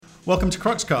Welcome to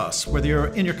Cruxcast. Whether you're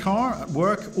in your car, at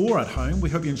work, or at home,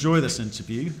 we hope you enjoy this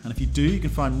interview. And if you do, you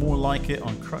can find more like it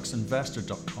on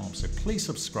cruxinvestor.com. So please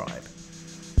subscribe.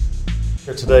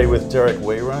 Here today with Derek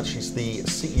Wayrach. He's the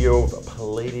CEO of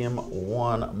Palladium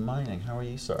One Mining. How are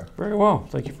you, sir? Very well.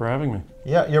 Thank you for having me.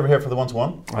 Yeah, you're over here for the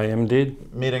one-to-one? I am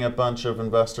indeed. Meeting a bunch of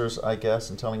investors, I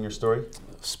guess, and telling your story?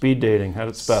 Speed dating at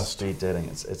its best. Speed dating.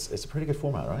 It's a pretty good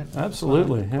format, right?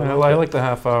 Absolutely. Yeah, I like the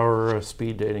half-hour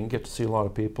speed dating. Get to see a lot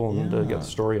of people and get the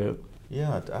story out.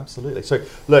 Yeah, absolutely. So,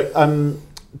 look,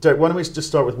 Derek, why don't we just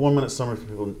start with 1 minute summary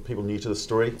for people new to the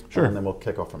story, Sure. and then we'll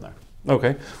kick off from there.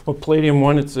 Okay. Well, Palladium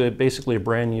One, it's basically a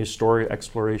brand new story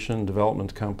exploration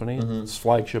development company. Its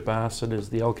flagship asset is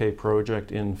the LK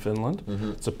project in Finland.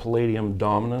 It's a palladium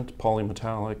dominant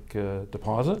polymetallic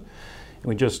deposit. And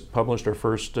we just published our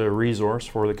first resource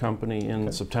for the company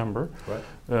in September. Right.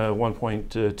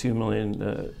 1.2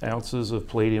 million ounces of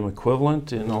palladium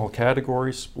equivalent in all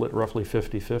categories, split roughly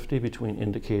 50-50 between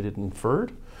indicated and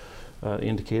inferred.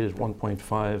 Indicated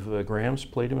 1.5 grams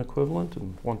palladium equivalent,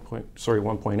 and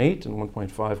 1.8 and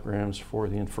 1.5 grams for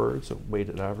the inferred, so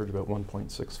weighted average about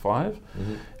 1.65.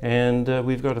 And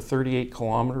we've got a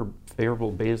 38-kilometer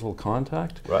favorable basal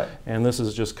contact, and this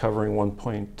is just covering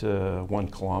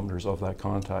 1.1 kilometers of that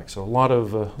contact. So a lot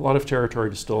of territory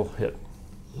to still hit.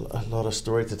 A lot of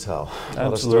story to tell. Absolutely. A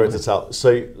lot of story to tell.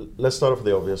 So let's start off with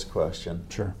the obvious question.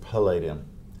 Sure. Palladium.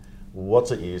 What's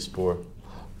it used for?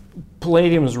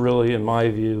 Palladium is really, in my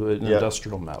view, an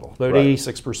industrial metal. About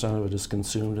 86% of it is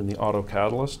consumed in the auto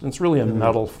catalyst. And it's really a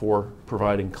metal for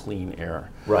providing clean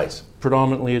air. Right.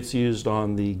 Predominantly, it's used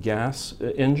on the gas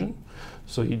engine.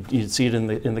 So you'd see it in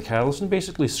the catalyst, and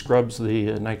basically scrubs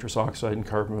the nitrous oxide and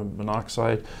carbon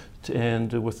monoxide.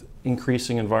 And with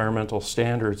increasing environmental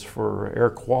standards for air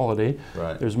quality,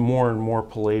 there's more and more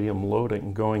palladium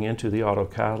loading going into the auto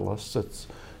catalyst that's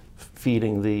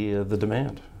feeding the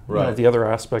demand. Right. You know, the other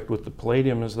aspect with the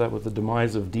palladium is that with the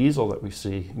demise of diesel that we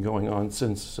see going on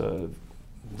since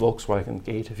Volkswagen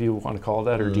Gate, if you want to call it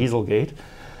that, or Dieselgate,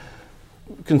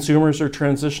 consumers are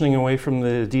transitioning away from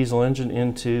the diesel engine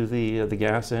into the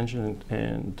gas engine,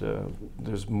 and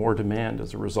there's more demand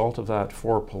as a result of that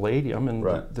for palladium, and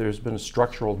there's been a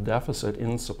structural deficit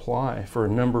in supply for a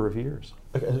number of years.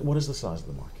 Okay, what is the size of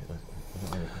the market?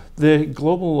 The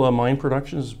global mine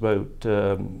production is about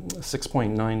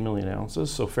 6.9 million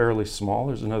ounces, so fairly small.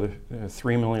 There's another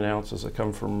 3 million ounces that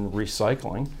come from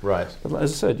recycling. Right. But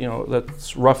as I said,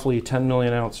 that's roughly 10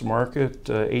 million ounce market,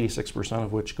 86%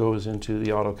 of which goes into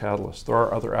the auto catalyst. There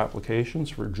are other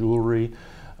applications for jewelry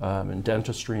and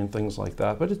dentistry and things like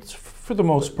that, but it's, for the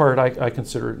most part, I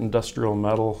consider it industrial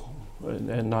metal,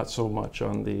 and not so much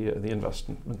on the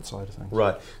investment side of things.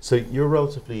 Right. So you're a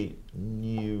relatively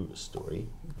new story.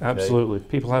 Absolutely.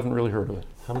 People haven't really heard of it.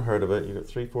 Haven't heard of it. You've got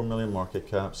 3-4 million market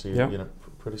cap, so you're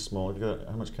pretty small.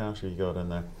 How much cash have you got in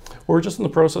there? We're just in the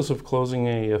process of closing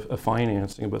a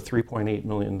financing, about $3.8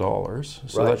 million.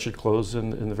 So that should close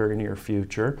in the very near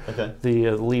future. Okay.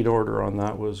 The lead order on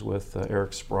that was with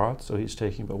Eric Sprott, so he's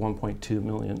taking about 1.2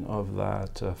 million of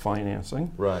that financing,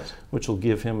 which will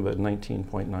give him about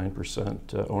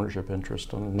 19.9% ownership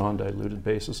interest on a non-diluted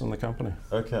basis in the company.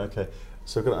 Okay.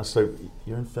 So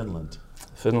you're in Finland.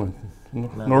 Finland,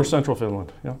 north central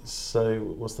Finland. Yeah. So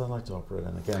what's that like to operate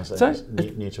in? Again,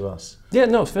 it's new to us. Yeah,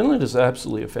 no, Finland is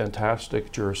absolutely a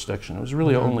fantastic jurisdiction. It was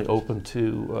really only open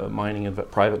to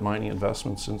private mining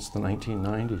investments since the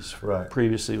 1990s. Right.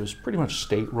 Previously, it was pretty much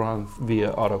state-run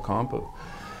via Outokumpu.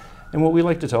 And what we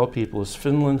like to tell people is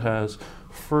Finland has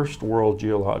first world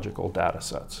geological data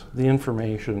sets. The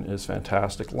information is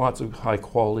fantastic. Lots of high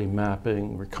quality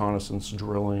mapping, reconnaissance,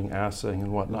 drilling, assaying,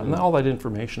 and whatnot. And all that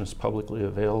information is publicly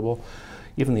available.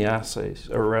 Even the assays,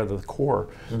 or rather the core,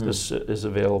 is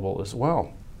available as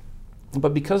well.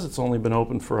 But because it's only been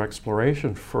open for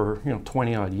exploration for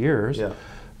 20 odd years, it's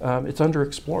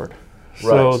underexplored.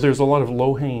 So there's a lot of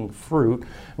low-hanging fruit,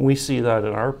 and we see that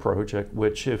in our project,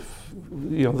 which if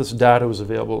this data was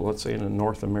available, let's say in a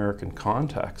North American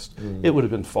context, it would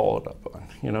have been followed up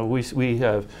on. We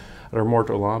have at our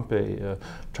Morto Lampe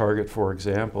target, for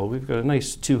example, we've got a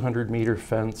nice 200-meter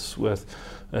fence with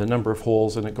a number of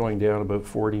holes in it going down about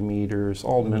 40 meters,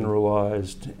 all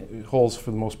mineralized, holes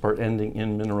for the most part ending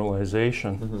in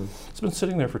mineralization. It's been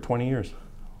sitting there for 20 years.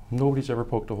 Nobody's ever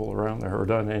poked a hole around there or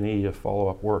done any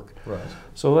follow-up work. Right.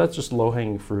 So that's just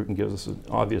low-hanging fruit and gives us an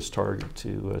obvious target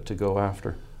to go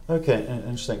after. Okay,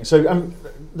 interesting. So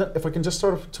if I can just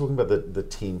start off talking about the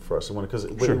team first, because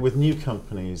with new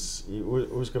companies, you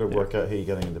always got to work out who you're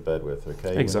getting into bed with.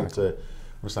 Okay. Exactly. You want to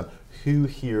understand who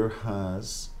here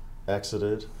has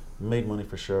exited, made money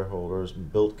for shareholders,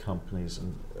 built companies,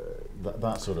 and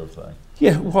that sort of thing.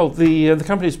 Yeah, well, the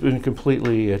company's been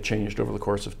completely changed over the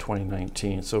course of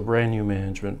 2019. So brand new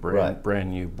management,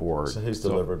 brand new board. So who's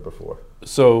delivered before?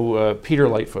 So Peter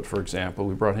Lightfoot, for example,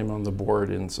 we brought him on the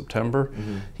board in September.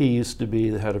 He used to be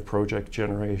the head of project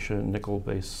generation,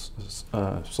 nickel-based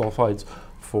sulfides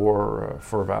for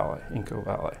Vale, Inco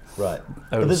Vale. Right.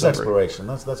 But this is exploration.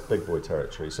 That's big boy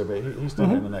territory. So he's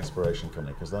done it in an exploration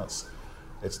company because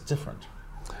it's different.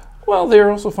 Well, they're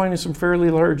also finding some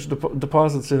fairly large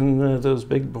deposits in those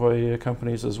big boy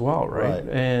companies as well, right?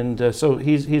 And so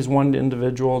he's one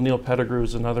individual. Neil Pettigrew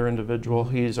is another individual.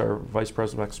 He's our vice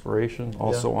president of exploration,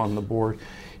 also on the board.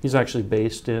 He's actually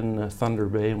based in Thunder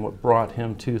Bay, and what brought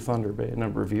him to Thunder Bay a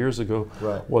number of years ago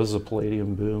was the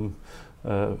Palladium boom.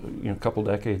 A couple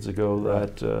decades ago,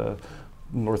 that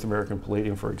North American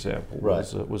Palladium, for example,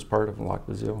 was part of Lac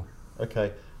Basile.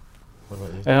 Okay. What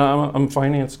about you? And I'm a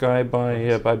finance guy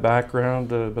by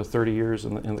background, about 30 years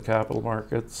in the capital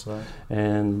markets. Right.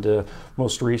 And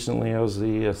most recently I was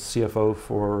the CFO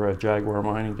for Jaguar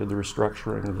Mining, did the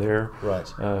restructuring there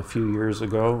a few years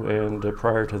ago. And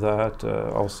prior to that,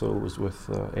 also was with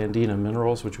Andina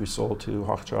Minerals, which we sold to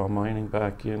Hochschild Mining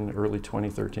back in early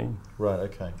 2013. Right,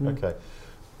 okay, okay.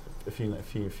 A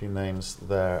few names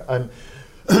there.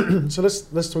 So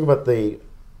let's talk about the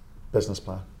business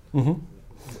plan.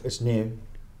 It's new.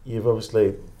 You've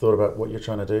obviously thought about what you're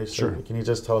trying to do. So can you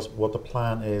just tell us what the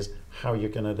plan is, how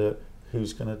you're going to do it,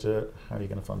 who's going to do it, how are you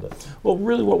going to fund it? Well,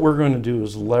 really what we're going to do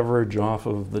is leverage off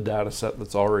of the data set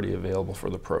that's already available for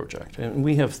the project. And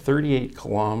we have 38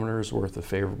 kilometers worth of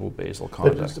favorable basal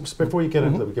contact. But before you get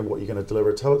into what you're going to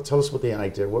deliver, tell us what the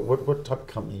idea, what type of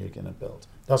company you're going to build.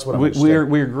 That's what I'm interested in.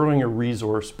 We're growing a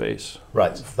resource base.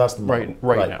 Right, that's the model.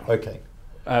 Right now. Okay.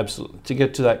 Absolutely. To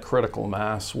get to that critical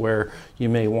mass where you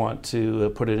may want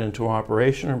to put it into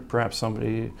operation, or perhaps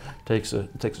somebody takes a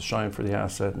shine for the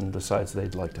asset and decides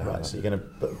they'd like to have it. So you're going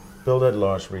to build a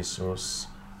large resource.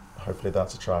 Hopefully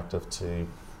that's attractive to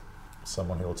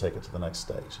someone who will take it to the next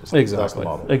stage. Exactly. That's the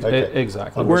model.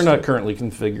 Exactly. We're not currently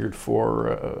configured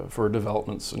for a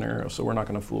development scenario, so we're not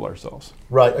going to fool ourselves.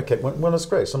 Right. Okay. Well, that's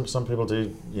great. Some people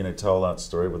do tell that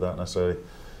story without necessarily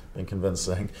being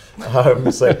convincing.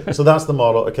 So that's the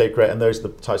model. Okay, great. And those are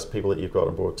the types of people that you've got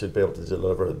on board to be able to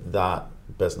deliver that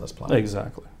business plan.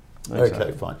 Exactly.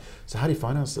 Okay, fine. So how do you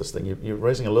finance this thing? You're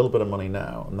raising a little bit of money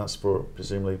now, and that's for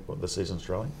presumably the season's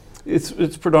drilling? It's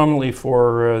predominantly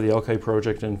for the Alkai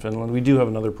project in Finland. We do have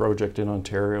another project in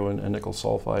Ontario, a nickel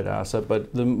sulfide asset,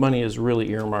 but the money is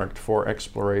really earmarked for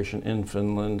exploration in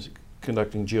Finland,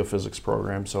 conducting geophysics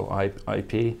programs, so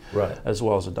IP, as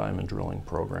well as a diamond drilling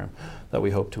program that we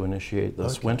hope to initiate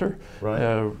this winter.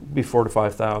 Be 4,000 to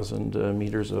 5,000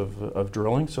 meters of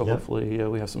drilling, so hopefully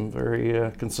we have some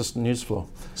very consistent news flow.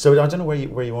 So I don't know where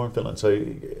you are in Finland, so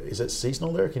is it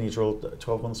seasonal there? Can you drill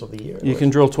 12 months of the year? You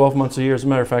can drill 12 months a year. As a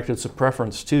matter of fact, it's a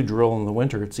preference to drill in the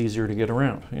winter. It's easier to get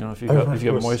around. If you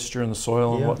have moisture in the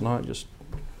soil and whatnot, just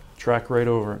track right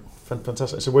over it.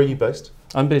 Fantastic. So where are you based?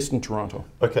 I'm based in Toronto.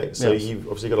 Okay, so you've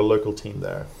obviously got a local team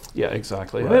there. Yeah,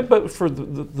 exactly. But for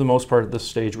the most part at this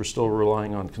stage, we're still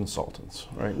relying on consultants.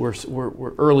 Right?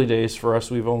 We're early days for us.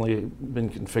 We've only been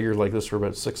configured like this for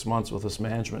about 6 months with this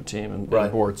management team and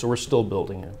board, so we're still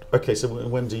building it. Okay, so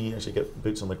when do you actually get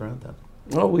boots on the ground then?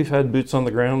 Well, we've had boots on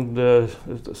the ground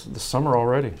this summer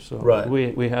already. So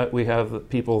we have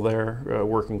people there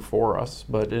working for us,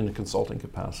 but in a consulting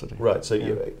capacity. Right. So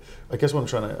I guess what I'm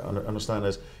trying to understand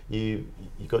is you've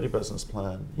got your business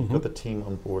plan, you've got the team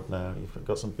on board now, you've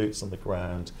got some boots on the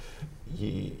ground,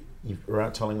 you're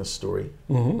out telling the story,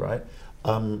 right?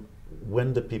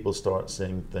 When do people start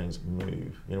seeing things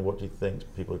move? What do you think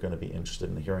people are going to be interested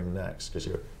in hearing next? Because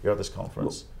you're at this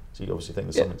conference. So you obviously think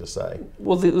there's something to say.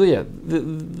 Well,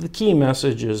 the key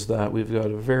message is that we've got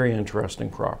a very interesting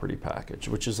property package,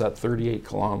 which is that 38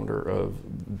 kilometer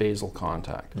of basal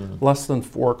contact. Less than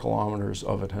 4 kilometers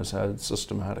of it has had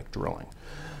systematic drilling.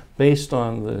 Based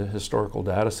on the historical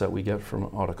data set we get from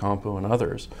Outokumpu and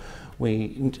others,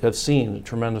 we have seen a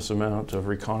tremendous amount of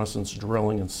reconnaissance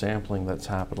drilling and sampling that's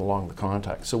happened along the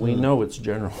contact. So we know it's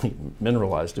generally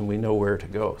mineralized and we know where to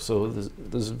go. So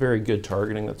there's very good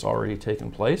targeting that's already taken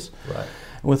place. Right.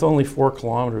 And with only 4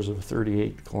 kilometers of a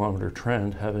 38 kilometer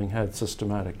trend, having had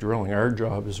systematic drilling, our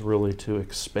job is really to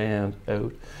expand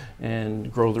out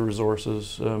and grow the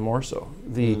resources more so.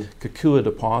 The Kukua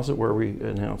deposit, where we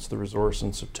announced the resource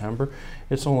in September,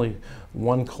 it's only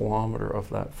 1 kilometer of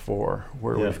that 4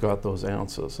 where we've got those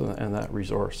ounces and that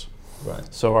resource. Right.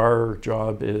 So our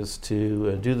job is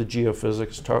to do the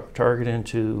geophysics, target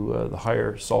into the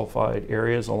higher sulfide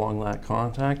areas along that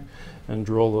contact and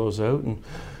drill those out. And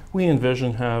We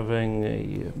envision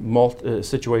having a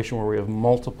situation where we have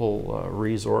multiple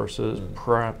resources,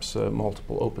 perhaps a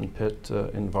multiple open pit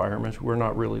environment. We're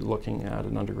not really looking at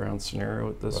an underground scenario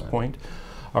at this point.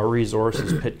 Our resource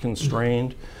is pit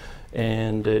constrained,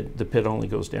 and the pit only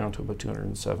goes down to about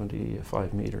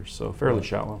 275 meters, so fairly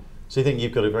shallow. So you think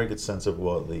you've got a very good sense of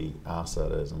what the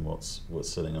asset is and what's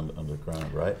sitting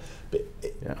underground, right? But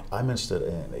I'm interested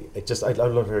in I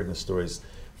love hearing the stories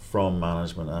from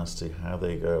management as to how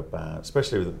they go about,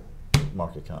 especially with a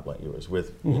market cap like yours.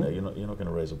 With you know, you're not going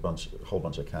to raise a whole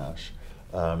bunch of cash.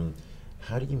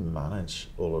 How do you manage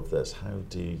all of this? How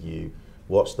do you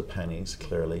watch the pennies?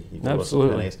 Clearly, you can watch the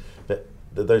pennies, but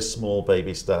those small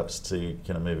baby steps to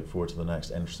kind of move it forward to the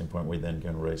next interesting point where you then go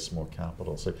and raise some more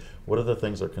capital. So what are the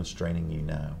things that are constraining you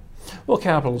now? Well,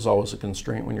 capital is always a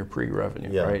constraint when you're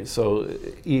pre-revenue, right? So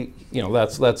you know,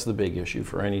 that's the big issue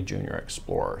for any junior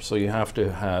explorer. So you have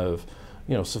to have,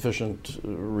 you know, sufficient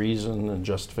reason and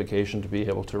justification to be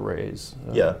able to raise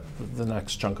the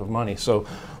next chunk of money. So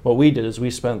what we did is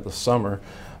we spent the summer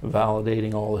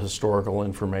validating all the historical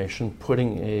information,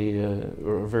 putting a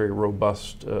very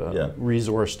robust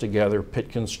resource together,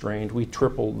 pit constrained. We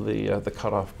tripled the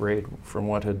cutoff grade from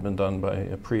what had been done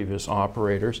by previous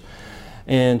operators,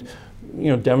 and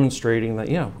you know, demonstrating that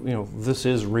this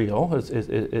is real.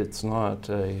 It's not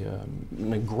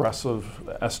an aggressive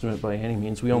estimate by any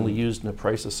means. We only used a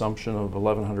price assumption of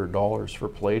 $1,100 for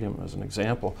palladium as an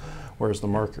example, whereas the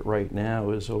market right now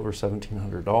is over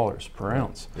 $1,700 per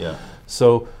ounce.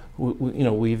 So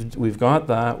we've got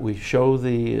that. We show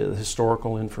the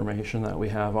historical information that we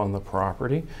have on the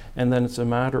property, and then it's a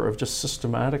matter of just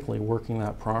systematically working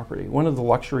that property. One of the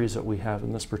luxuries that we have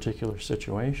in this particular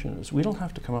situation is we don't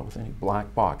have to come up with any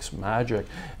black box magic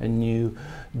and new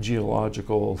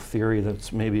geological theory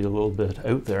that's maybe a little bit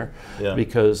out there,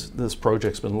 because this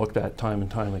project's been looked at time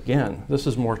and time again. This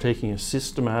is more taking a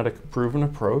systematic, proven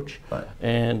approach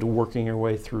and working your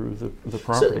way through the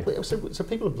property. So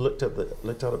people have looked at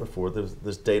it before.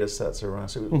 There's data sets around.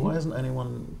 So why hasn't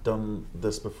anyone done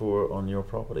this before on your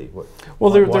property?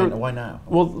 Why now?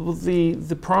 Well,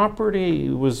 the property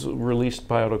was released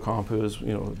by Outokumpu. As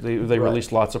you know, they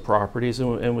released lots of properties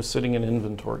and was sitting in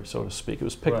inventory, so to speak. It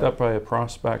was picked up by a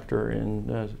prospector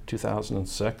in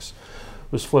 2006.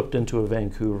 Was flipped into a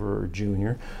Vancouver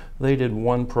junior. They did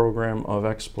one program of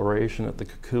exploration at the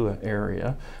Kukua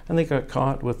area, and they got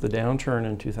caught with the downturn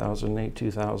in 2008,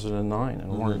 2009,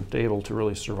 and weren't able to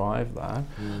really survive that.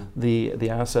 The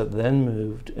asset then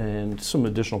moved, and some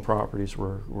additional properties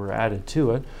were added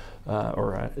to it,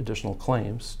 or additional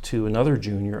claims, to another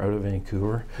junior out of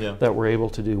Vancouver that were able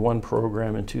to do one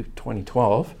program in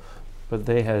 2012. But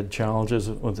they had challenges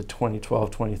with the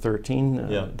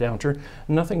 2012-2013 downturn.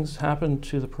 Nothing's happened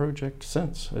to the project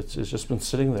since. It's just been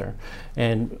sitting there,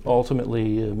 and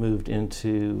ultimately moved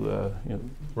into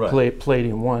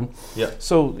Palladium 1.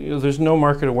 So there's no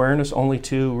market awareness, only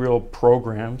 2 real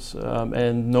programs,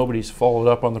 and nobody's followed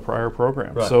up on the prior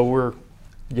program. So we're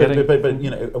getting. But you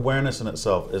know, awareness in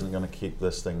itself isn't going to keep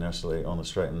this thing necessarily on the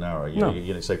straight and narrow. You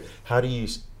know, so how do you?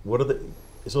 What are the?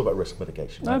 It's all about risk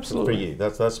mitigation. Right? Absolutely. For you,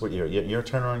 that's what you're a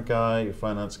turnaround guy, you're a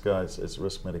finance guy, it's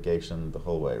risk mitigation the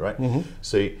whole way, right?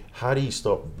 So how do you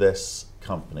stop this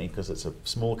company, because it's a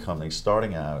small company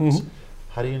starting out,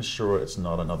 how do you ensure it's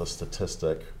not another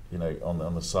statistic, you know,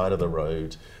 on the side of the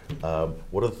road?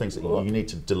 What are the things that you need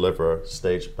to deliver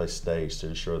stage by stage to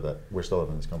ensure that we're still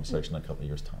having this conversation in a couple of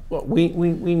years' time? Well, we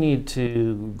need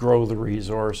to grow the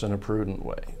resource in a prudent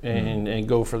way and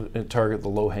go for and target the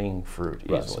low-hanging fruit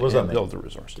easily. So what does that mean? Build the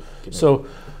resource. So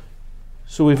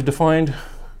we've defined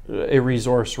a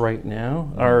resource right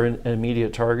now. Our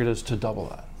immediate target is to double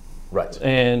that.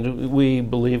 And we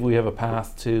believe we have a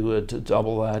path to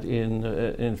double that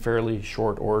in fairly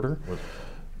short order.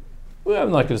 Well,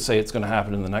 I'm not going to say it's going to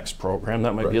happen in the next program.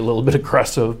 That might be a little bit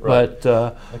aggressive, but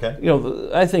you know,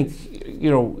 I think,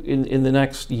 you know, in the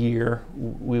next year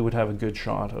we would have a good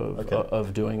shot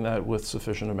of doing that with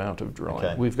sufficient amount of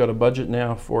drilling. We've got a budget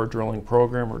now for a drilling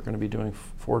program. We're going to be doing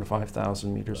 4,000 to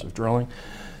 5,000 meters of drilling.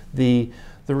 The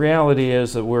reality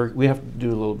is that we have to do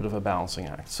a little bit of a balancing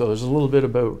act. So there's a little bit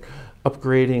about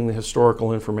upgrading the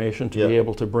historical information to be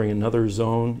able to bring another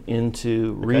zone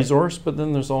into resource, but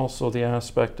then there's also the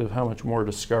aspect of how much more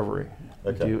discovery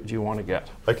do you want to get.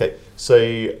 So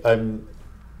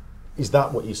is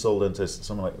that what you sold into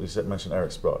someone like, you mentioned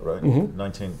Eric Sprott, right?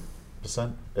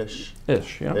 19%-ish?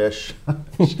 Ish.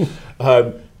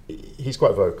 He's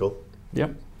quite vocal.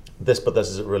 But this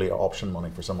is really option money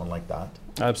for someone like that.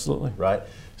 Absolutely. Right?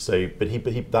 So, but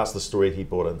that's the story he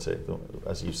bought into,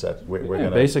 as you said.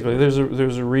 Basically, there's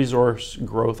a resource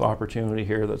growth opportunity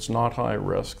here that's not high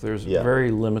risk. There's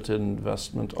very limited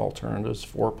investment alternatives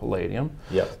for palladium.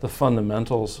 The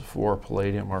fundamentals for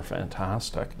palladium are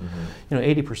fantastic.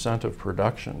 80% of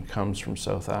production comes from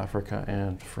South Africa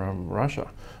and from Russia,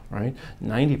 right?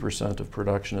 90% of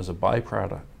production is a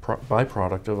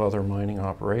byproduct of other mining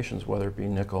operations, whether it be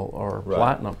nickel or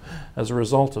platinum. As a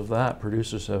result of that,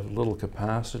 producers have little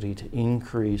capacity to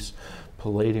increase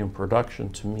palladium production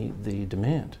to meet the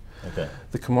demand.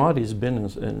 The commodity has been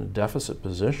in a deficit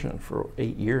position for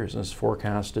 8 years and is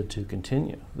forecasted to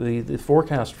continue. The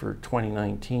forecast for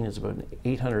 2019 is about an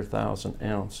 800,000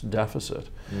 ounce deficit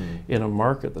in a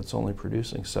market that's only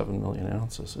producing 7 million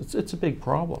ounces. It's a big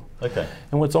problem.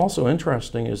 And what's also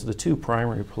interesting is the two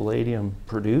primary palladium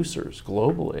producers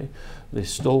globally, the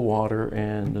Stillwater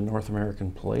and the North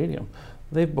American Palladium,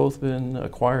 they've both been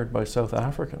acquired by South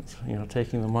Africans,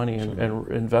 taking the money and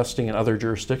investing in other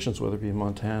jurisdictions, whether it be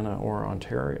Montana or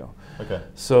Ontario.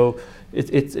 So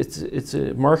it's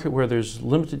a market where there's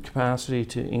limited capacity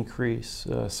to increase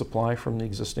supply from the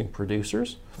existing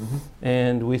producers.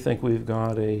 And we think we've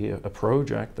got a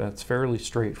project that's fairly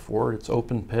straightforward. It's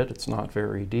open pit, it's not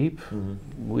very deep.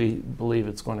 We believe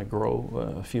it's going to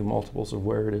grow a few multiples of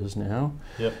where it is now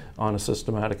on a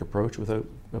systematic approach without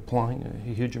applying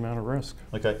a huge amount of risk.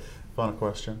 Final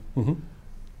question.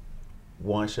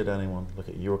 Why should anyone look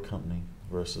at your company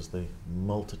versus the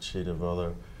multitude of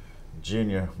other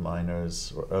junior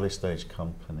miners or early stage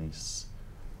companies?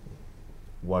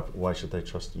 Why should they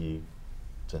trust you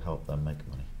to help them make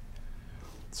money?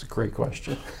 It's a great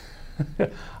question.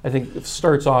 I think it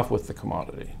starts off with the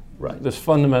commodity. This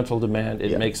fundamental demand,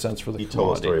 it makes sense for the commodity. You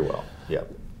told us very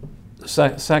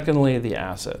well. Secondly, the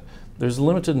asset. There's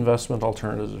limited investment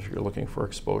alternatives if you're looking for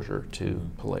exposure to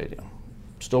palladium.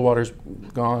 Stillwater's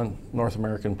gone, North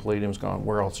American Palladium's gone,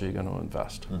 where else are you going to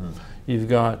invest? You've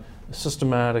got a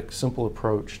systematic, simple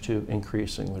approach to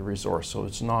increasing the resource, so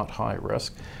it's not high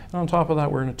risk. And on top of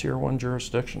that, we're in a tier 1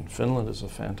 jurisdiction. Finland is a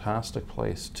fantastic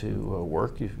place to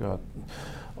work. You've got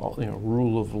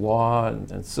rule of law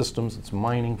and systems. It's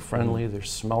mining friendly.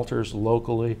 There's smelters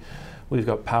locally. We've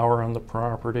got power on the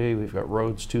property. We've got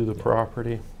roads to the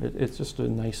property. It's just a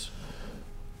nice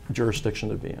jurisdiction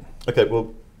to be in.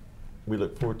 Well, we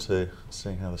look forward to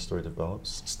seeing how the story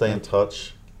develops. Stay in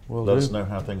touch. Let us know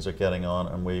how things are getting on,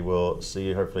 and we will see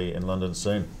you hopefully in London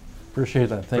soon. Appreciate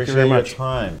that. Thank you very much. Appreciate your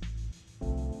time.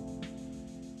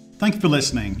 Thank you for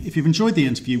listening. If you've enjoyed the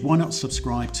interview, why not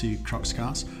subscribe to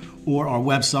Cruxcast or our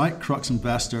website,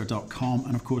 cruxinvestor.com,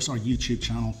 and of course our YouTube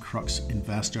channel, Crux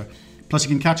Investor. Plus, you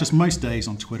can catch us most days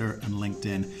on Twitter and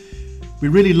LinkedIn. We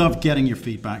really love getting your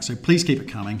feedback, so please keep it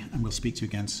coming, and we'll speak to you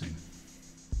again soon.